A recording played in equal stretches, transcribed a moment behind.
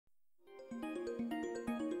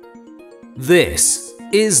This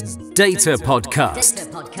is Data Podcast.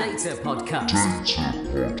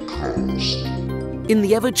 In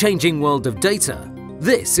the ever-changing world of data,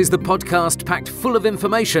 this is the podcast packed full of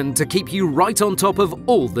information to keep you right on top of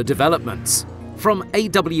all the developments. From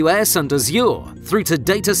AWS and Azure, through to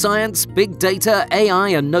data science, big data, AI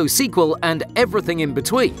and NoSQL, and everything in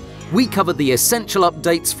between, we cover the essential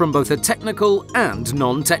updates from both a technical and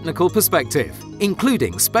non-technical perspective,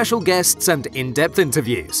 including special guests and in-depth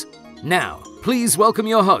interviews. Now, please welcome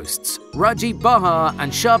your hosts, Rajib, Bahar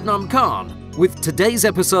and Shabnam Khan, with today's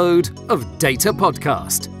episode of Data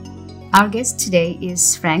Podcast. Our guest today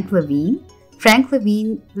is Frank Levine. Frank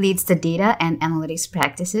Levine leads the data and analytics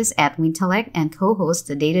practices at Wintellect and co-hosts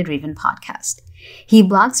the DataDriven podcast. He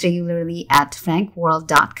blogs regularly at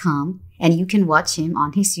frankworld.com, and you can watch him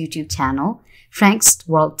on his YouTube channel, Frank's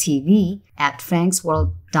World TV, at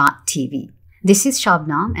franksworld.tv. This is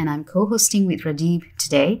Shabnam, and I'm co-hosting with Rajib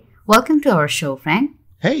today. Welcome to our show, Frank.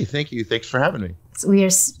 Hey, thank you. Thanks for having me. We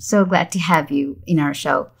are so glad to have you in our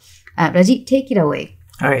show. Rajib, take it away.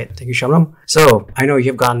 All right. Thank you, Shabnam. So I know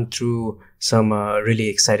you've gone through some really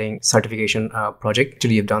exciting certification project.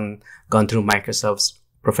 Actually, you've gone through Microsoft's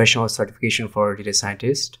professional certification for data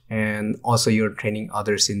scientist, and also you're training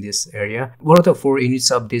others in this area. What are the 4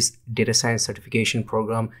 units of this data science certification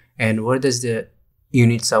program, and where does the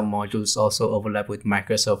unit sub modules also overlap with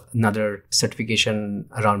Microsoft, another certification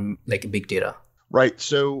around like big data? Right.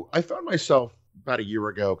 So I found myself about a year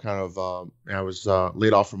ago, I was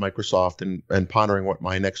laid off from Microsoft and pondering what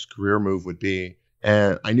my next career move would be.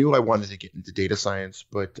 And I knew I wanted to get into data science,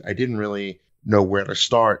 but I didn't really know where to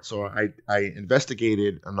start. So I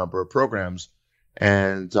investigated a number of programs.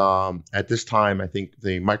 And at this time, I think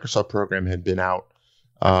the Microsoft program had been out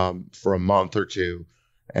for a month or two.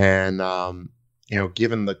 And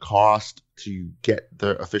given the cost to get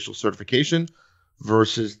the official certification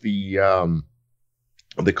versus the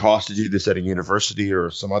cost to do this at a university or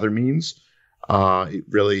some other means, it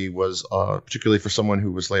really was, particularly for someone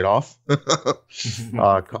who was laid off,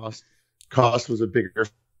 cost was a bigger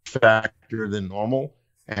factor than normal.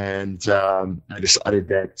 And I decided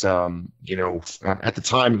that, at the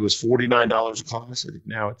time it was $49 a class. I think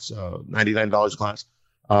now it's $99 a class.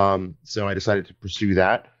 So I decided to pursue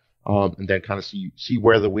that. And then kind of see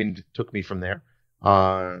where the wind took me from there.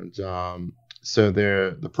 So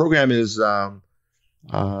the program is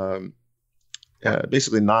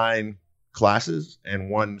basically 9 classes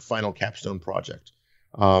and 1 final capstone project.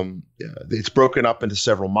 It's broken up into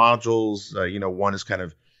several modules. One is kind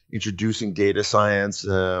of introducing data science,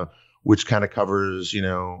 which kind of covers,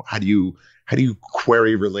 how do you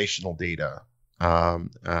query relational data,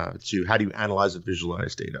 to how do you analyze and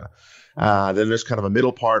visualize data. Then there's kind of a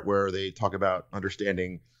middle part where they talk about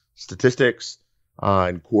understanding statistics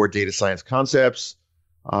and core data science concepts.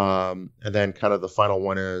 And then kind of the final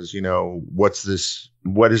one is, what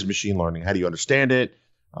is machine learning? How do you understand it?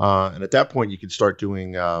 And at that point, you can start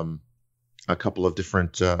doing a couple of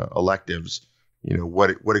different electives.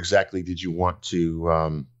 What exactly did you want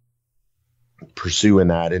to pursue in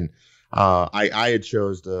that? And I had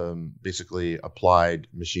chose basically applied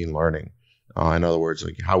machine learning. In other words,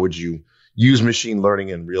 like how would you use machine learning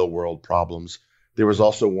in real world problems? There was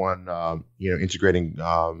also one, integrating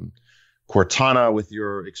Cortana with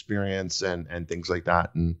your experience and things like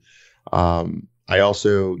that. And you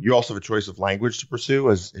also have a choice of language to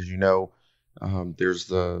pursue, as you know. There's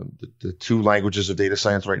the 2 languages of data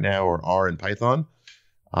science right now are R and Python.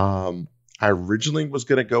 I originally was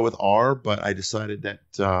going to go with R, but I decided that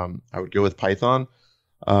I would go with Python.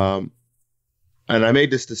 And I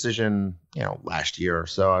made this decision, last year.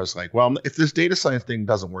 So I was like, well, if this data science thing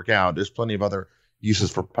doesn't work out, there's plenty of other uses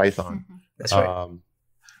for Python. That's right.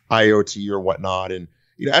 IoT or whatnot. And,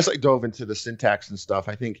 as I dove into the syntax and stuff,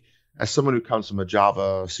 I think as someone who comes from a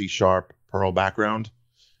Java, C#, Perl background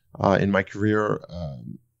in my career,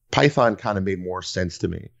 Python kind of made more sense to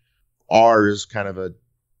me. R is kind of a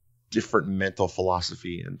different mental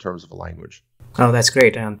philosophy in terms of a language. Oh, that's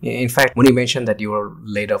great. In fact, when you mentioned that you were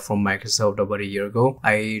laid off from Microsoft about a year ago,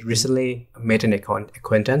 I recently met an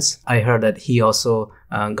acquaintance. I heard that he also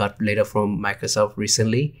got laid off from Microsoft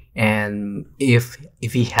recently. And if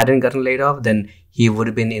he hadn't gotten laid off, then he would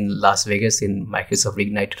have been in Las Vegas in Microsoft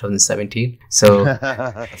Ignite 2017. So,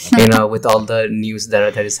 with all the news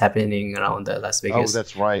that is happening around the Las Vegas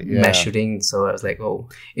that's right. Yeah. mass shooting. So I was like,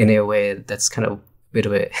 in a way, that's kind of a bit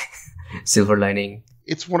of a silver lining.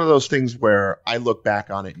 It's one of those things where I look back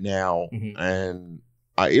on it now, and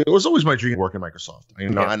it was always my dream to work in Microsoft.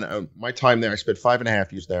 And my time there, I spent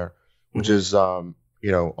 5.5 years there, which is, a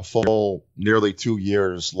full nearly 2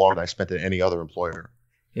 years longer than I spent at any other employer.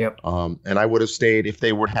 Yep. And I would have stayed, if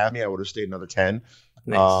they would have me, I would have stayed another 10.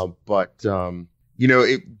 Nice. But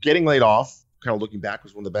getting laid off, kind of looking back,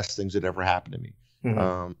 was one of the best things that ever happened to me.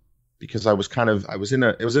 Mhm. Because I was in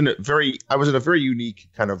a very unique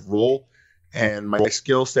kind of role, and my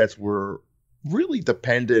skill sets were really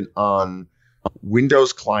dependent on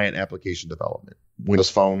Windows client application development, Windows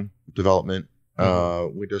Phone development,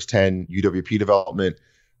 Windows 10 UWP development,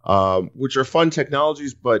 which are fun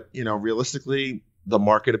technologies, but realistically, the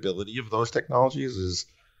marketability of those technologies is,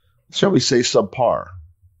 shall we say, subpar.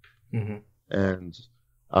 Mm-hmm. And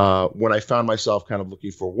when I found myself kind of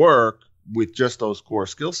looking for work with just those core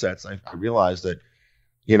skill sets, I realized that,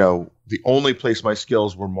 the only place my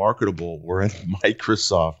skills were marketable were in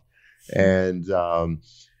Microsoft. And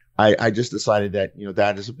I just decided that,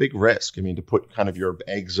 that is a big risk. I mean, to put kind of your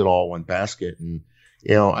eggs in all one basket. And,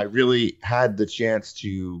 I really had the chance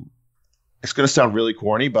to, it's going to sound really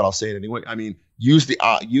corny, but I'll say it anyway. I mean, use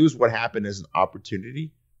what happened as an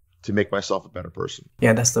opportunity to make myself a better person.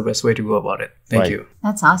 Yeah, that's the best way to go about it. Thank you.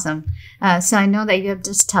 That's awesome. So I know that you have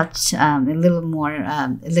just touched a little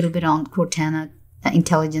bit on Cortana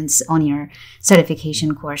Intelligence on your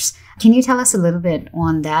certification course. Can you tell us a little bit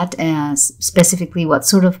on that, specifically what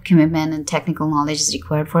sort of commitment and technical knowledge is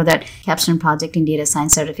required for that capstone project in data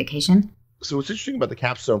science certification? So what's interesting about the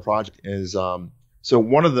capstone project is, so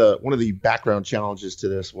one of the background challenges to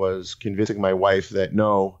this was convincing my wife that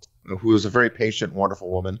who is a very patient,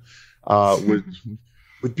 wonderful woman,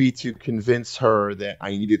 would be to convince her that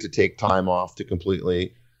I needed to take time off to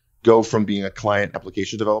completely go from being a client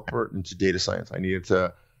application developer into data science. I needed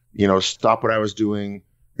to, stop what I was doing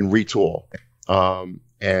and retool,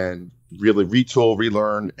 and really retool,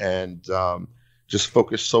 relearn, and just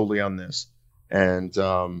focus solely on this.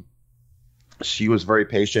 And she was very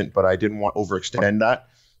patient, but I didn't want to overextend that.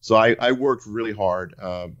 So I worked really hard.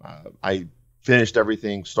 I finished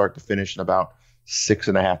everything start to finish in about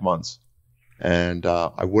 6.5 months. And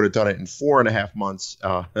I would have done it in 4.5 months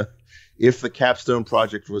if the capstone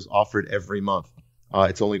project was offered every month.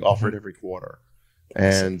 It's only offered every quarter.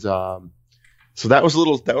 And so that was a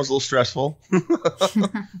little stressful.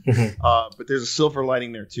 But there's a silver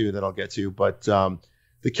lining there too that I'll get to. But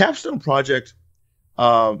the capstone project,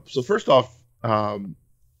 so first off,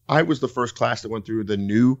 I was the first class that went through the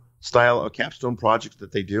new style of capstone project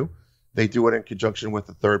that they do. They do it in conjunction with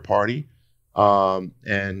a third party.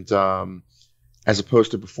 And as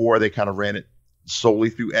opposed to before, they kind of ran it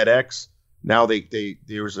solely through edX. Now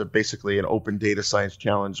there was basically an open data science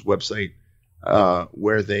challenge website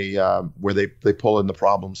where they pull in the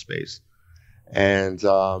problem space. And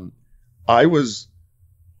I was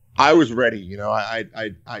ready.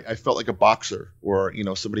 I felt like a boxer or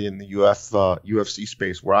somebody in the UFC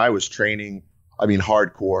space where I was training. I mean,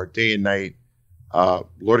 hardcore, day and night,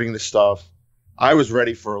 learning this stuff. I was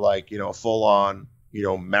ready for a full on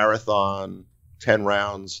marathon, 10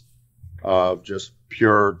 rounds of just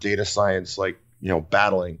pure data science,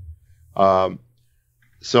 battling.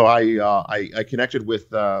 So I connected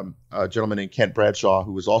with a gentleman named Kent Bradshaw,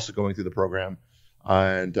 who was also going through the program,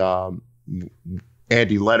 and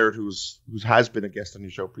Andy Leonard, who has been a guest on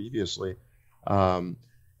your show previously. I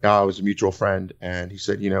was a mutual friend, and he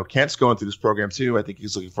said, Kent's going through this program too. I think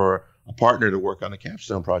he's looking for a partner to work on the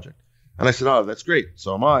capstone project. And I said, oh, that's great.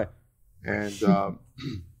 So am I. And so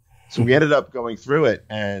we ended up going through it.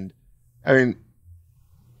 And I mean,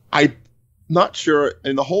 I'm not sure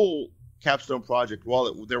in the whole capstone project,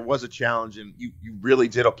 while there was a challenge and you really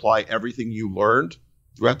did apply everything you learned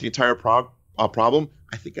throughout the entire problem,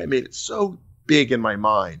 I think I made it so big in my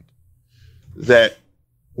mind that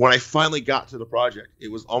when I finally got to the project,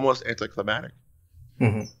 it was almost anticlimactic.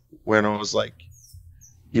 Mm-hmm. When I was like,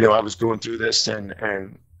 I was going through this and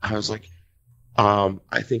I was like,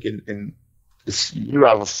 I think in this, you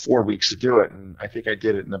have 4 weeks to do it. And I think I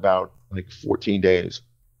did it in about 14 days.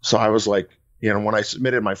 So I was like, when I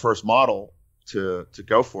submitted my first model to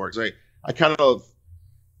go for it, 'cause I kind of,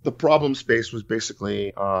 the problem space was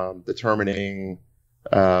basically determining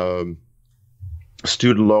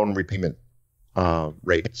student loan repayment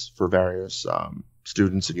rates for various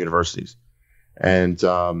students and universities. And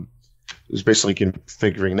it was basically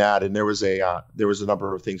configuring that. And there was a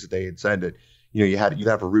number of things that they had said that, you had to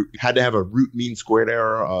have a root mean squared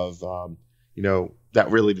error of, that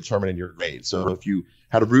really determined your grade. So if you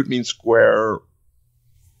had a root mean square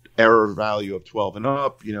error value of 12 and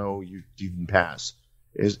up, you didn't pass.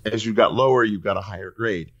 As you got lower, you got a higher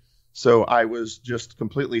grade. So I was just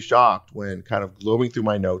completely shocked when kind of going through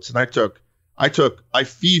my notes, and I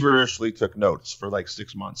feverishly took notes for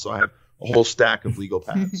 6 months. So I have a whole stack of legal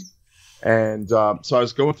pads. And so I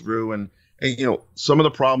was going through, and And, some of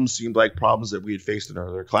the problems seemed like problems that we had faced in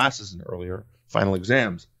earlier classes and earlier final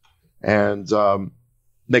exams. And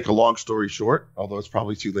make a long story short, although it's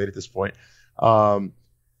probably too late at this point,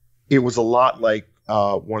 it was a lot like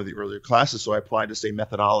one of the earlier classes. So I applied the same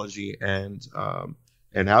methodology and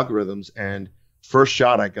algorithms. And first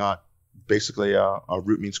shot, I got basically a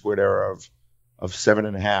root mean squared error of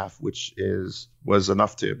 7.5, which was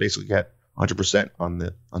enough to basically get 100% on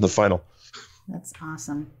the final. That's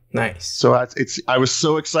awesome. Nice. So I was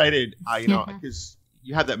so excited, because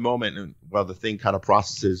you have that moment and the thing kind of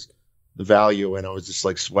processes the value, and I was just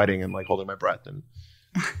like sweating and like holding my breath, and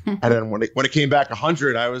then when it came back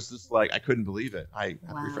 100, I was just like, I couldn't believe it. I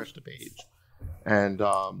refreshed the page, and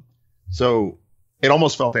so it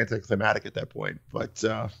almost felt anticlimactic at that point, but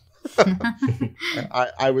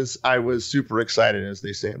I was super excited, as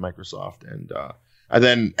they say at Microsoft, and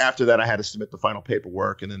then after that I had to submit the final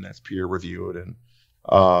paperwork, and then that's peer reviewed, and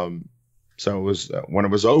so it was when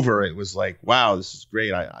it was over, it was like, wow, this is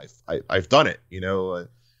great. I've done it.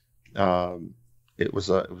 It was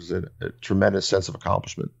a tremendous sense of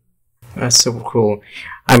accomplishment. That's super cool.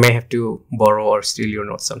 I may have to borrow or steal your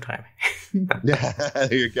notes sometime. Yeah,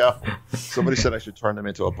 there you go. Somebody said I should turn them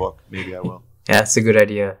into a book. Maybe I will. Yeah, it's a good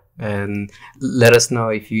idea. And let us know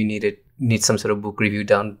if you need some sort of book review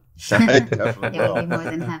done. Definitely Yeah, we'll be more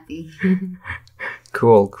than happy.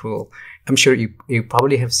 Cool. I'm sure you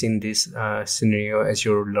probably have seen this scenario as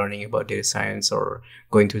you're learning about data science or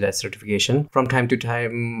going through that certification. From time to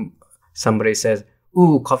time, somebody says,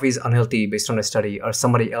 "Ooh, coffee is unhealthy based on a study," or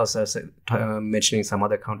somebody else is mentioning some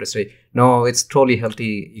other counter study. No, it's totally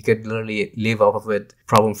healthy. You could literally live off of it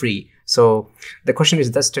problem free. So the question is,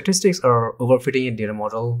 does statistics or overfitting a data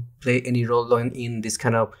model play any role in this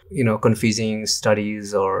kind of confusing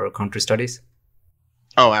studies or counter studies?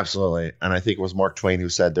 Oh, absolutely. And I think it was Mark Twain who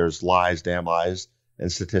said there's lies, damn lies,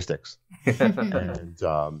 and statistics. And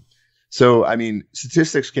so, I mean,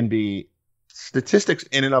 statistics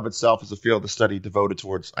in and of itself is a field of study devoted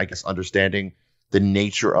towards, I guess, understanding the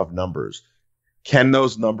nature of numbers. Can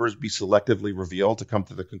those numbers be selectively revealed to come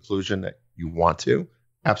to the conclusion that you want to?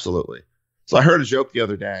 Absolutely. So I heard a joke the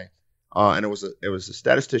other day, and it was a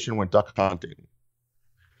statistician went duck hunting,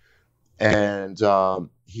 and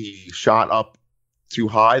he shot up too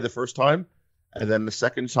high the first time, and then the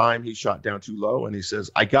second time he shot down too low, and he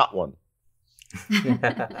says, "I got one."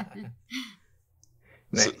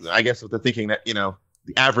 Nice. So I guess with the thinking that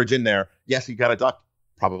the average in there, yes, he got a duck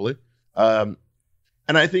probably, and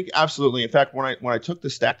I think absolutely. In fact, when I took the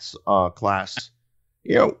stats class,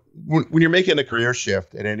 when you're making a career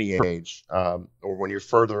shift at any age, or when you're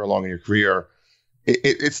further along in your career,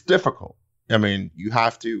 it's difficult. I mean, you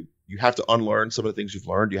have to unlearn some of the things you've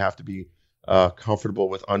learned. You have to be comfortable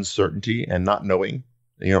with uncertainty and not knowing,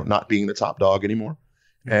 not being the top dog anymore.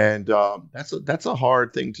 And that's a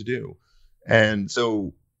hard thing to do. And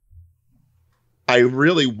so I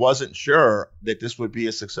really wasn't sure that this would be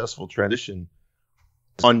a successful transition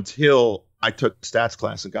until I took the stats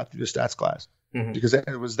class and got through the stats class. Mm-hmm. Because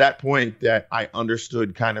it was that point that I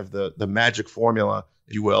understood kind of the magic formula,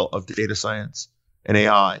 if you will, of data science and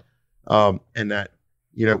AI. And that,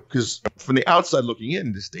 because from the outside looking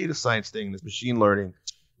in, this data science thing, this machine learning,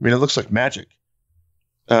 I mean, it looks like magic.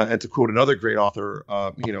 And to quote another great author,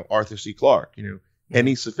 Arthur C. Clarke,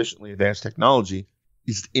 any sufficiently advanced technology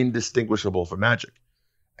is indistinguishable from magic.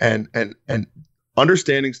 And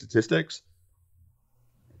understanding statistics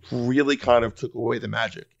really kind of took away the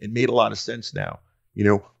magic. It made a lot of sense now,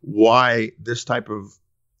 why this type of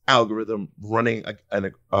algorithm running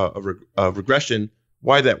a regression,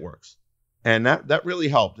 why that works. And that really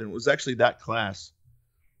helped. And it was actually that class,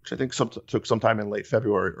 which I think took sometime in late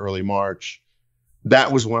February, early March.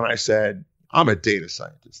 That was when I said, I'm a data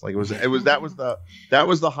scientist. Like that was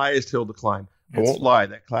the highest hill to climb. I won't lie,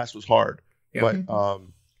 that class was hard, but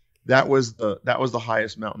that was the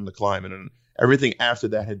highest mountain to climb, and everything after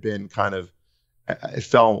that had been kind of, it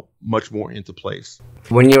fell much more into place.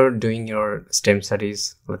 When you're doing your STEM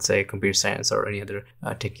studies, let's say computer science or any other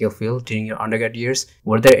technical field during your undergrad years,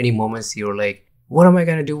 were there any moments you were like, what am I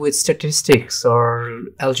going to do with statistics or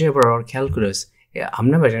algebra or calculus? Yeah,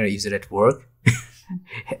 I'm never going to use it at work.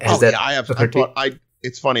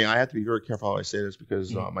 It's funny. I have to be very careful how I say this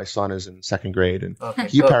because my son is in second grade and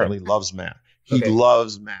he apparently loves math. He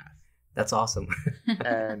loves math. That's awesome.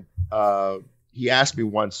 And he asked me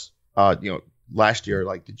once, last year,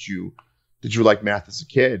 like, did you like math as a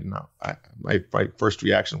kid? And my first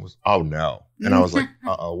reaction was, oh no. And I was like,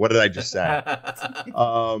 uh-oh, what did I just say?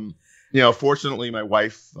 Fortunately, my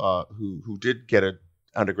wife, who did get an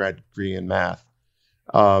undergrad degree in math,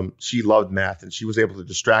 she loved math and she was able to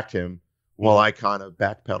distract him while I kind of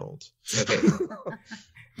backpedaled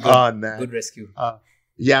on that. Good rescue.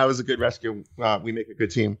 Yeah, it was a good rescue. We make a good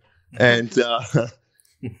team. And,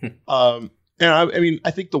 I mean,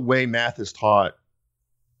 I think the way math is taught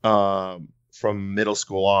from middle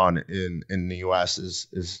school on in the US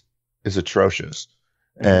is atrocious.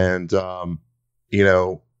 And,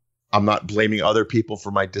 I'm not blaming other people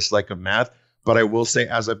for my dislike of math, but I will say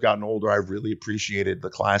as I've gotten older, I really appreciated the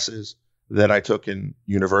classes that I took in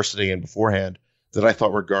university and beforehand that I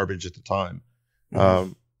thought were garbage at the time.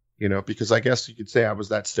 Because I guess you could say I was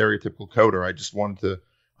that stereotypical coder. I just wanted to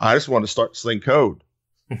start sling code.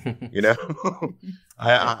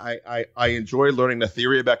 I enjoy learning the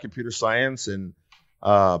theory about computer science,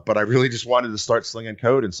 but I really just wanted to start slinging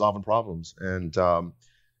code and solving problems. And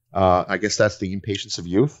I guess that's the impatience of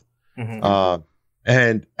youth.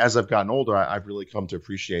 And as I've gotten older, I've really come to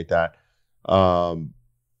appreciate that. Kind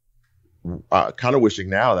of wishing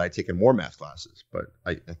now that I'd taken more math classes, but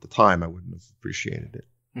at the time I wouldn't have appreciated it.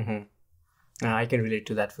 I can relate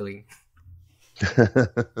to that feeling.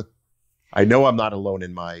 I know I'm not alone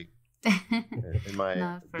in my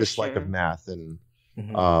dislike of math, and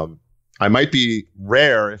I might be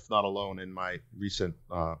rare, if not alone, in my recent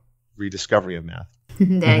rediscovery of math.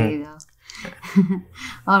 There you go.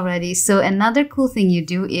 Alrighty. So another cool thing you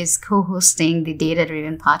do is co-hosting the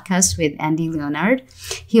DataDriven podcast with Andy Leonard.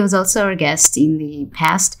 He was also our guest in the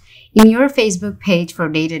past. In your Facebook page for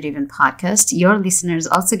DataDriven podcast, your listeners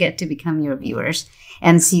also get to become your viewers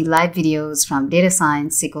and see live videos from data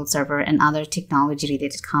science, SQL Server, and other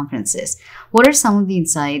technology-related conferences. What are some of the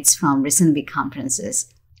insights from recent big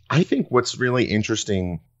conferences? I think what's really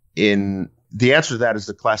interesting in the answer to that is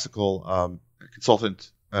the classical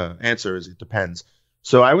consultant answer is it depends.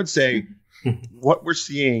 So I would say what we're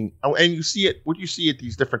seeing, and what you see at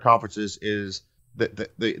these different conferences is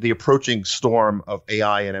the approaching storm of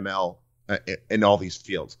AI and ML in all these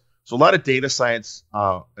fields. So a lot of data science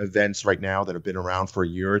events right now that have been around for a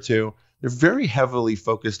year or two, they're very heavily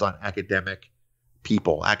focused on academic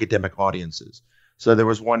people, academic audiences. So there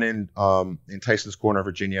was one in Tyson's Corner,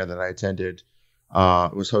 Virginia that I attended.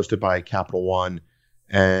 It was hosted by Capital One.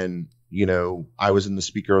 And, I was in the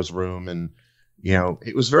speaker's room and,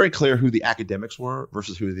 it was very clear who the academics were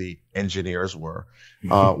versus who the engineers were.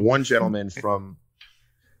 One gentleman from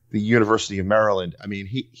the University of Maryland, I mean,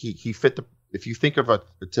 he fit if you think of a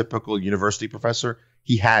typical university professor,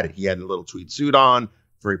 he had it. He had a little tweed suit on,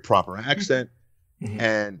 very proper accent.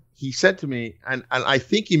 And he said to me, and I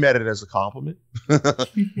think he meant it as a compliment,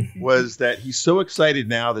 was that he's so excited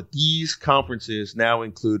now that these conferences now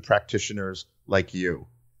include practitioners like you.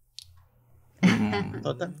 I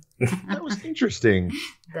thought that was interesting.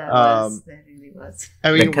 That really was.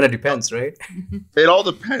 I mean, it kind of depends, right? It all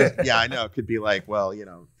depends. Yeah, I know. It could be like, well,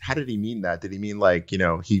 how did he mean that? Did he mean like,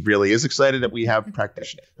 he really is excited that we have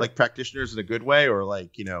practitioners in a good way, or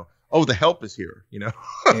like, oh, the help is here, Yeah,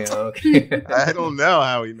 okay. I don't know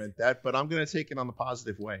how he meant that, but I'm going to take it on the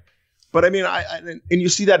positive way. But I mean, and you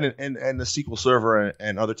see that in the SQL Server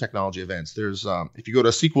and other technology events. There's if you go to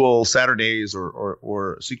SQL Saturdays or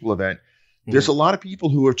a SQL event, there's a lot of people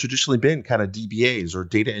who have traditionally been kind of DBAs or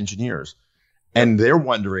data engineers, and they're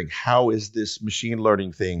wondering how is this machine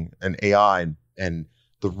learning thing and AI and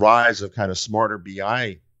the rise of kind of smarter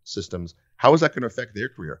BI systems, how is that going to affect their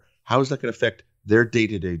career? How is that going to affect their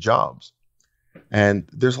day-to-day jobs? And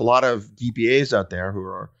there's a lot of DBAs out there who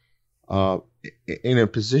are in a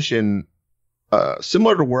position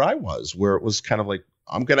similar to where I was, where it was kind of like,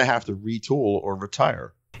 I'm going to have to retool or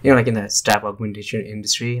retire. Like in the staff augmentation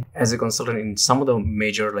industry, as a consultant in some of the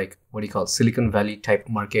major, Silicon Valley type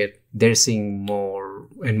market, they're seeing more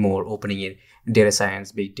and more opening in data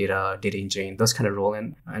science, big data, data engineering, those kind of role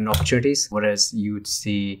and opportunities. Whereas you'd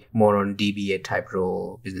see more on DBA type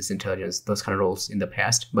role, business intelligence, those kind of roles in the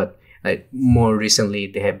past. But more recently,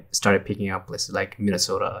 they have started picking up places like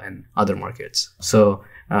Minnesota and other markets. So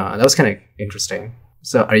that was kind of interesting.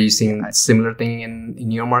 So are you seeing a similar thing in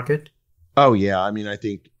your market? Oh, yeah. I mean, I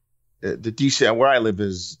think the DC, where I live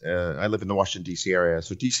I live in the Washington, D.C. area.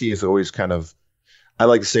 So DC is always kind of, I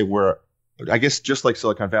like to say I guess just like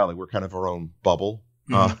Silicon Valley, we're kind of our own bubble.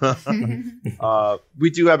 We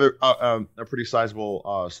do have a pretty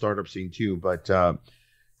sizable startup scene too. But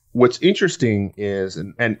what's interesting is,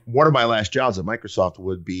 and one of my last jobs at Microsoft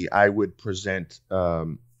would be, I would present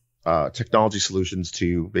technology solutions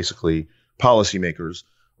to basically policymakers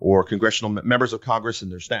or congressional members of Congress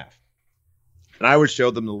and their staff. And I would show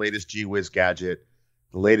them the latest gee-whiz gadget,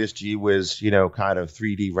 the latest gee-whiz, kind of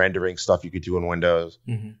 3D rendering stuff you could do in Windows.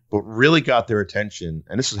 But really got their attention,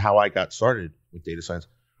 and this is how I got started with data science,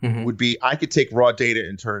 would be I could take raw data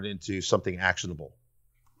and turn it into something actionable.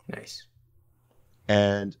 Nice.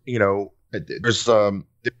 And there's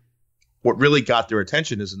what really got their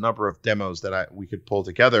attention is a number of demos that we could pull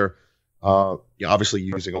together. Obviously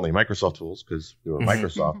using only Microsoft tools because we were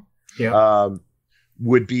Microsoft.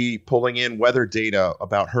 Would be pulling in weather data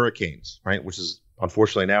about hurricanes, right? Which is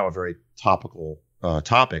unfortunately now a very topical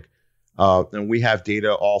topic. And we have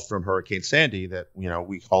data all from Hurricane Sandy that,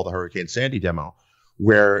 we call the Hurricane Sandy demo,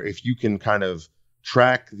 where if you can kind of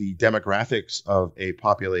track the demographics of a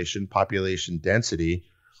population density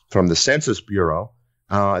from the Census Bureau,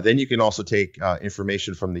 then you can also take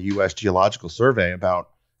information from the U.S. Geological Survey about,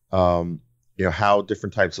 how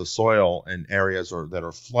different types of soil and areas that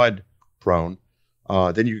are flood prone.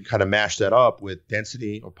 Then you can kind of mash that up with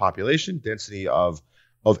density of population, density of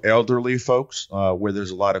elderly folks, where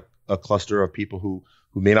there's a cluster of people who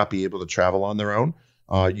may not be able to travel on their own.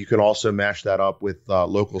 You can also mash that up with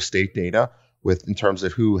local state data, in terms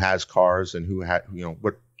of who has cars and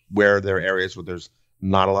where there are areas where there's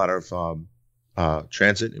not a lot of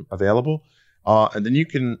transit available. And then you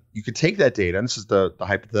can take that data, and this is the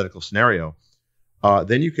hypothetical scenario.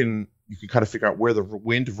 Then you can kind of figure out where the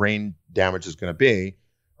wind rain damage is going to be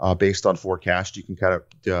based on forecast. You can kind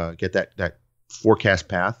of get that forecast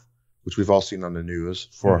path, which we've all seen on the news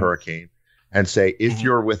for a hurricane, and say, if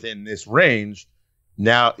you're within this range,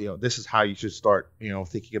 now, this is how you should start,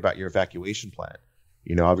 thinking about your evacuation plan.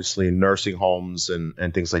 Obviously nursing homes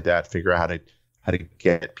and things like that, figure out how to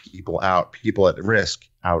get people at risk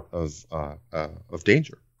out of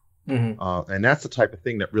danger. And that's the type of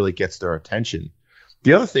thing that really gets their attention.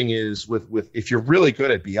 The other thing is with if you're really good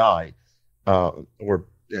at BI or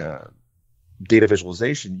data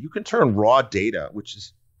visualization, you can turn raw data, which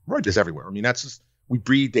is everywhere. I mean, that's just, we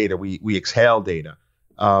breathe data, we exhale data,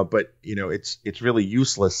 but it's really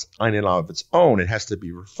useless in and of its own. It has to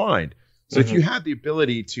be refined. So if you have the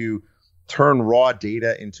ability to turn raw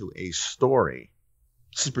data into a story,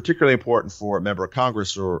 this is particularly important for a member of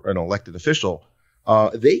Congress or an elected official.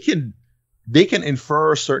 They can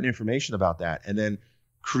infer certain information about that and then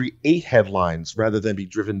create headlines rather than be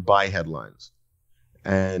driven by headlines.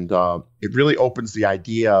 And it really opens the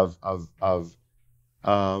idea of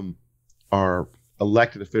our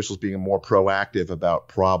elected officials being more proactive about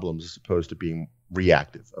problems as opposed to being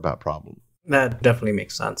reactive about problems. That definitely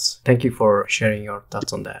makes sense. Thank you for sharing your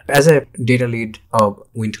thoughts on that. As a data lead of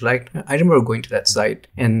Wintellect, I remember going to that site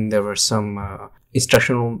and there were some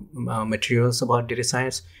instructional materials about data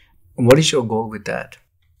science. What is your goal with that?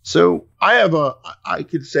 So I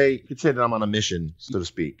could say that I'm on a mission, so to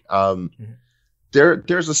speak.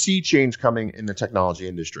 There's a sea change coming in the technology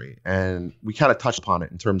industry, and we kind of touched upon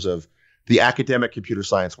it in terms of the academic computer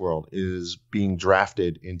science world is being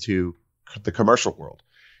drafted into the commercial world.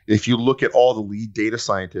 If you look at all the lead data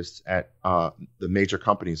scientists at the major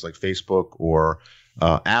companies like Facebook or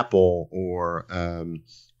Apple or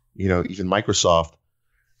even Microsoft,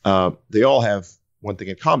 they all have one thing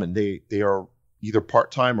in common. They are either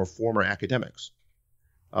part-time or former academics.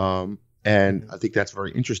 And I think that's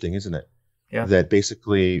very interesting, isn't it? Yeah. That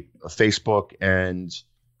basically Facebook and,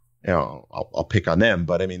 I'll pick on them,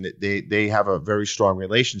 but I mean, they have a very strong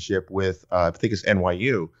relationship with, I think it's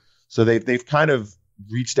NYU. So they've kind of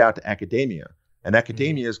reached out to academia, and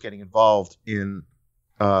academia is getting involved in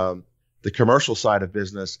the commercial side of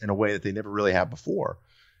business in a way that they never really have before.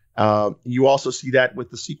 You also see that with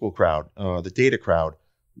the SQL crowd, the data crowd,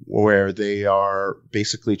 where they are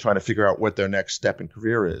basically trying to figure out what their next step in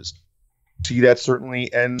career is. See that certainly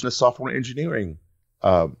in the software engineering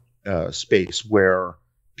space, where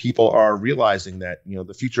people are realizing that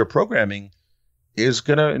the future of programming is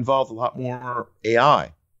going to involve a lot more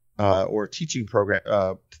AI or teaching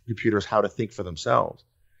computers how to think for themselves.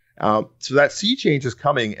 So that sea change is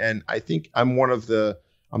coming, and I think I'm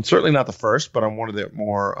certainly not the first, but I'm one of the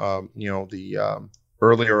more the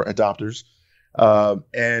earlier adopters.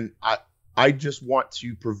 And I just want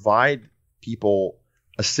to provide people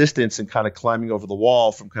assistance in kind of climbing over the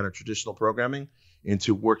wall from kind of traditional programming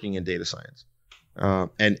into working in data science,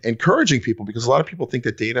 and encouraging people, because a lot of people think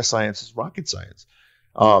that data science is rocket science.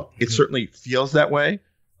 It certainly feels that way.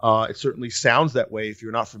 It certainly sounds that way if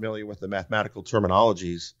you're not familiar with the mathematical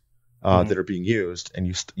terminologies that are being used, and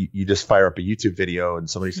you just fire up a YouTube video and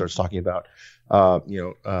somebody starts talking about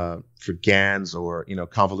for GANs or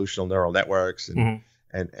convolutional neural networks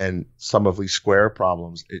and sum of least square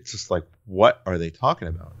problems. It's just like, what are they talking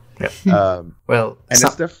about? Yeah.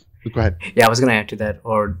 Go ahead. Yeah, I was going to add to that.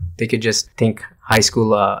 Or they could just think high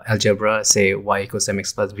school algebra, say y equals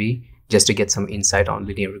mx plus b, just to get some insight on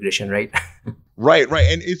linear regression, right? Right.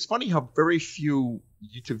 And it's funny how very few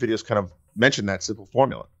YouTube videos kind of mention that simple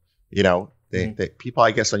formula. They people,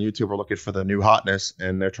 I guess, on YouTube are looking for the new hotness,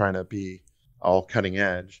 and they're trying to be all cutting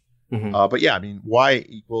edge. Mm-hmm. But yeah, I mean, y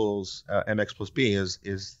equals mx plus b is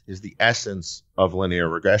the essence of linear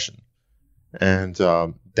regression, and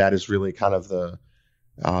that is really kind of the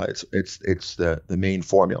it's the main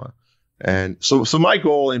formula. And so my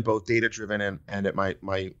goal in both data driven and at my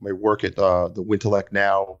work at the Wintellect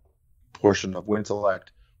Now portion of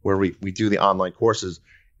Wintellect, where we do the online courses,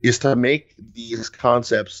 is to make these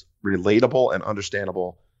concepts relatable and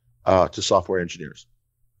understandable to software engineers.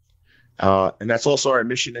 And that's also our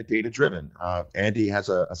mission at DataDriven. Andy has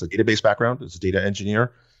a database background as a data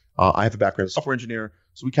engineer. I have a background as a software engineer.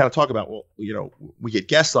 So we kind of talk about, well, we get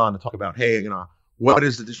guests on to talk about, hey, what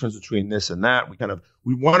is the difference between this and that?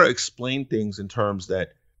 We want to explain things in terms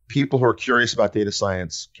that people who are curious about data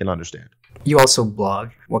science can understand. You also blog.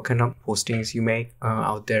 What kind of postings you make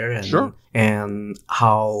out there? And, sure. And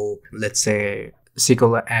how, let's say,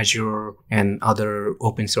 SQL, Azure, and other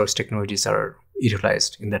open source technologies are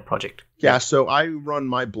utilized in that project? Yeah, so I run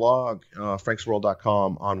my blog,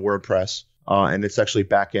 franksworld.com, on WordPress, and it's actually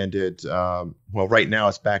back-ended. Right now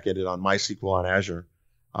it's back-ended on MySQL on Azure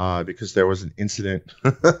because there was an incident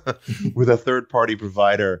with a third-party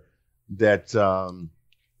provider that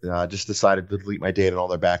just decided to delete my data and all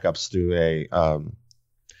their backups through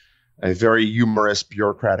a very humorous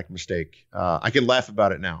bureaucratic mistake. I can laugh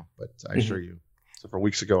about it now, but I assure you, so for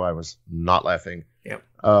weeks ago I was not laughing. Yep.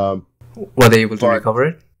 Were they able to recover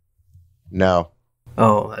it? No.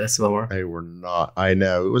 Oh, that's a bummer. They were not. I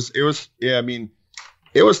know it was. Yeah, I mean,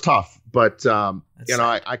 it was tough, but I've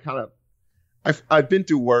been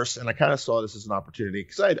through worse, and I kind of saw this as an opportunity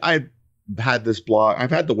because I had this blog. I've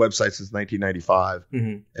had the website since 1995,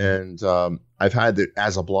 and I've had it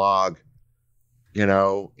as a blog,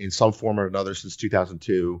 in some form or another since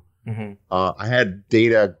 2002. I had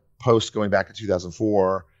data posts going back to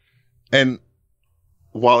 2004, and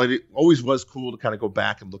while it always was cool to kind of go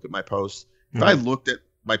back and look at my posts, if I looked at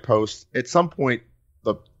my posts, at some point,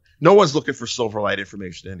 no one's looking for Silverlight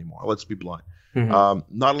information anymore. Let's be blunt. Not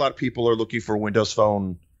a lot of people are looking for Windows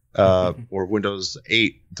Phone or Windows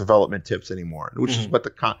 8 development tips anymore, which is what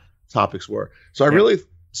the topics were. So I really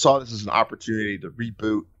saw this as an opportunity to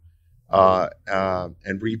reboot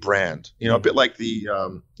and rebrand. A bit like the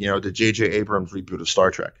J.J. Abrams reboot of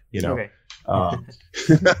Star Trek. Okay.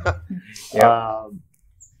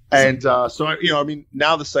 So I mean,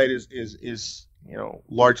 now the site is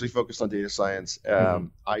largely focused on data science.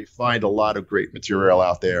 I find a lot of great material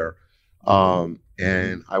out there,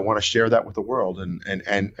 and I want to share that with the world,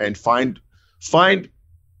 and find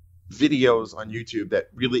videos on YouTube that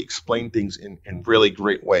really explain things in really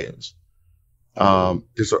great ways.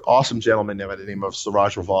 There's an awesome gentleman by the name of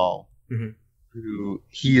Suraj Raval, who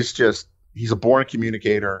he's a born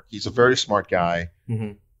communicator. He's a very smart guy.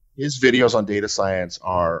 His videos on data science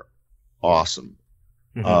are awesome.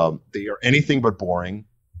 They are anything but boring,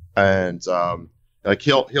 and like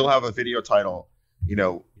he'll have a video title,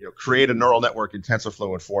 create a neural network in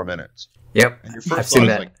TensorFlow in 4 minutes. Yep, and your first I've seen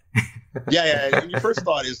that. Like, yeah. And your first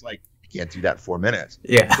thought is like, I can't do that in 4 minutes.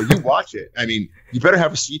 Yeah, but you watch it. I mean, you better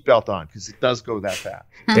have a seatbelt on because it does go that fast.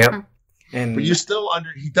 Yep, but you still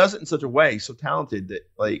he does it in such a way, so talented that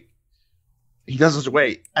he does it in such a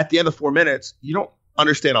way. At the end of 4 minutes, you don't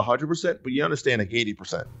understand 100%, but you understand like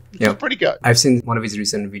 80%. Yeah, it's pretty good. I've seen one of his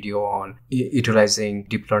recent video on utilizing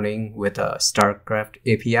deep learning with a StarCraft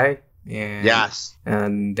API. And, yes.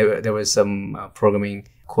 And there was some programming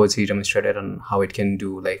codes he demonstrated on how it can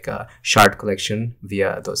do like a shard collection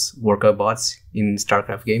via those worker bots in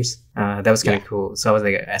StarCraft games. That was kind of cool. So I was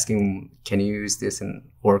like asking him, can you use this in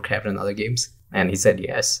Warcraft and other games? And he said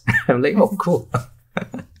yes. I'm like, oh, cool.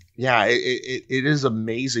 Yeah, it is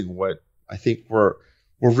amazing what I think we're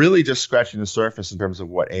really just scratching the surface in terms of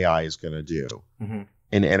what AI is going to do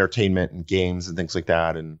in entertainment and games and things like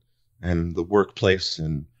that, and the workplace,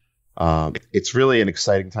 and it's really an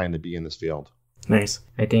exciting time to be in this field. Nice.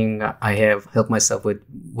 I think I have helped myself with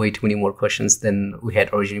way too many more questions than we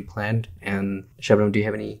had originally planned. And Shabnam, do you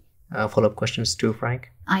have any follow-up questions to Frank?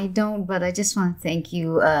 I don't, but I just want to thank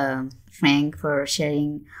you, Frank, for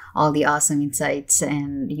sharing all the awesome insights.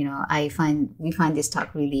 And, we find this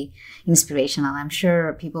talk really inspirational. I'm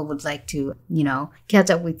sure people would like to, catch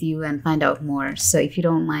up with you and find out more. So if you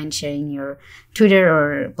don't mind sharing your Twitter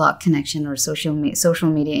or blog connection or social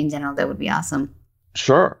media in general, that would be awesome.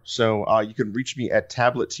 Sure. So you can reach me at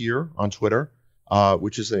Tableteer on Twitter,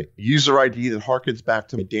 which is a user ID that harkens back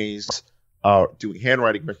to my days doing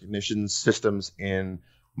handwriting recognition systems in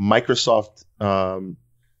Microsoft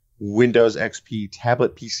Windows XP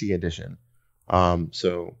Tablet PC Edition.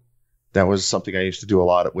 So that was something I used to do a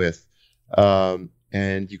lot with.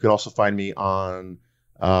 And you can also find me on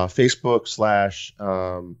Facebook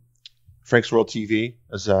Frank's World TV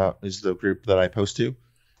is the group that I post to.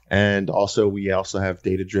 And also, we also have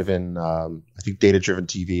DataDriven, I think DataDriven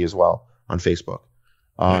TV as well on Facebook.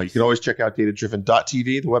 Nice. You can always check out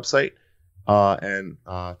datadriven.tv, the website. And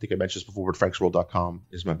I think I mentioned this before, but franksworld.com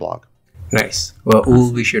is my blog. Nice. Well,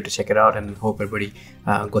 we'll be sure to check it out and hope everybody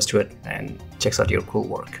goes to it and checks out your cool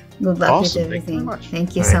work. Good luck Awesome. with everything. Thank you very much.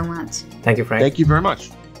 Thank you so much. Thank you, Frank. Thank you very much.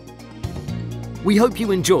 We hope you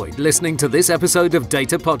enjoyed listening to this episode of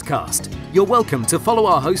Data Podcast. You're welcome to follow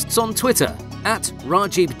our hosts on Twitter at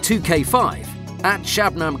Rajib2k5, at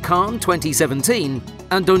Shabnam Khan 2017,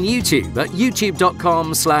 and on YouTube at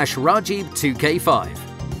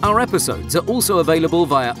youtube.com/Rajib2k5. Our episodes are also available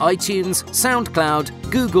via iTunes, SoundCloud,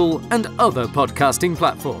 Google, and other podcasting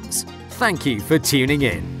platforms. Thank you for tuning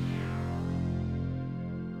in.